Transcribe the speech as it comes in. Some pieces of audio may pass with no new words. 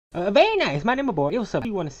Very nice. My name is Boy. What's up? What do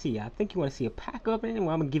you want to see? I think you want to see a pack opening.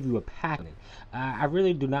 Well, I'm gonna give you a pack opening. I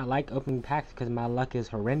really do not like opening packs because my luck is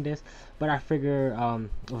horrendous. But I figure,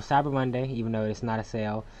 it was Cyber Monday, even though it's not a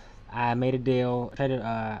sale. I made a deal.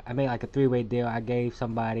 I made like a 3-way deal. I gave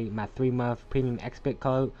somebody my 3-month premium XBL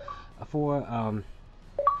code for a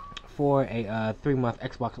 3-month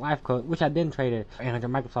Xbox Live code, which I didn't trade it for 800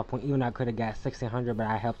 Microsoft points, even though I could have got 1600, but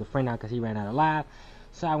I helped a friend out because he ran out of live.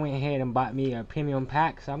 So I went ahead and bought me a premium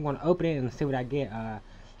pack. So I'm going to open it and see what I get.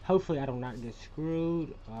 Hopefully I do not get screwed.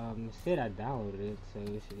 It said I downloaded it, so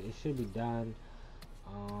it should be done.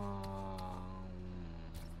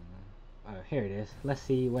 Here it is. Let's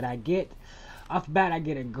see what I get. Off the bat, I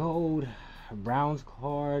get a gold Browns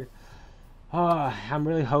card. I'm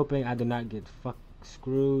really hoping I do not get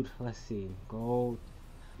screwed. Let's see. Gold.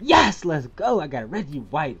 Yes! Let's go! I got Reggie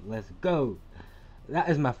White. Let's go. That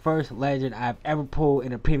is my first legend I've ever pulled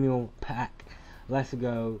in a premium pack. Let's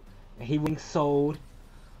go. And he went sold.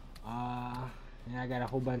 And I got a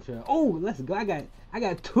whole bunch of. Oh, let's go. I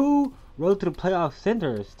got 2 road to the playoff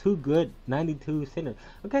centers. 2 good 92 centers.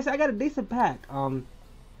 Okay, so I got a decent pack.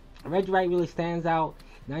 Reggie White really stands out.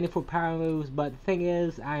 94 power moves, but the thing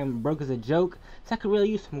is, I am broke as a joke, so I could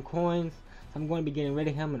really use some coins. So I'm going to be getting rid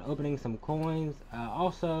of him and opening some coins.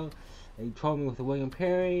 Also, they trolled me with the William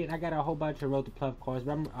Perry, and I got a whole bunch of road to playoff cards.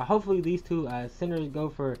 But hopefully these 2 centers go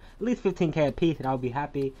for at least 15k a piece, and I'll be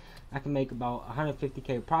happy. I can make about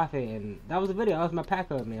 150k profit. And that was the video. That was my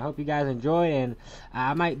pack opening. I hope you guys enjoyed, and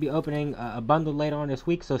I might be opening a bundle later on this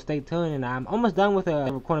week, so stay tuned. And I'm almost done with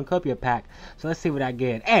a cornucopia pack, so let's see what I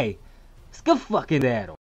get. Hey, let's go fucking that.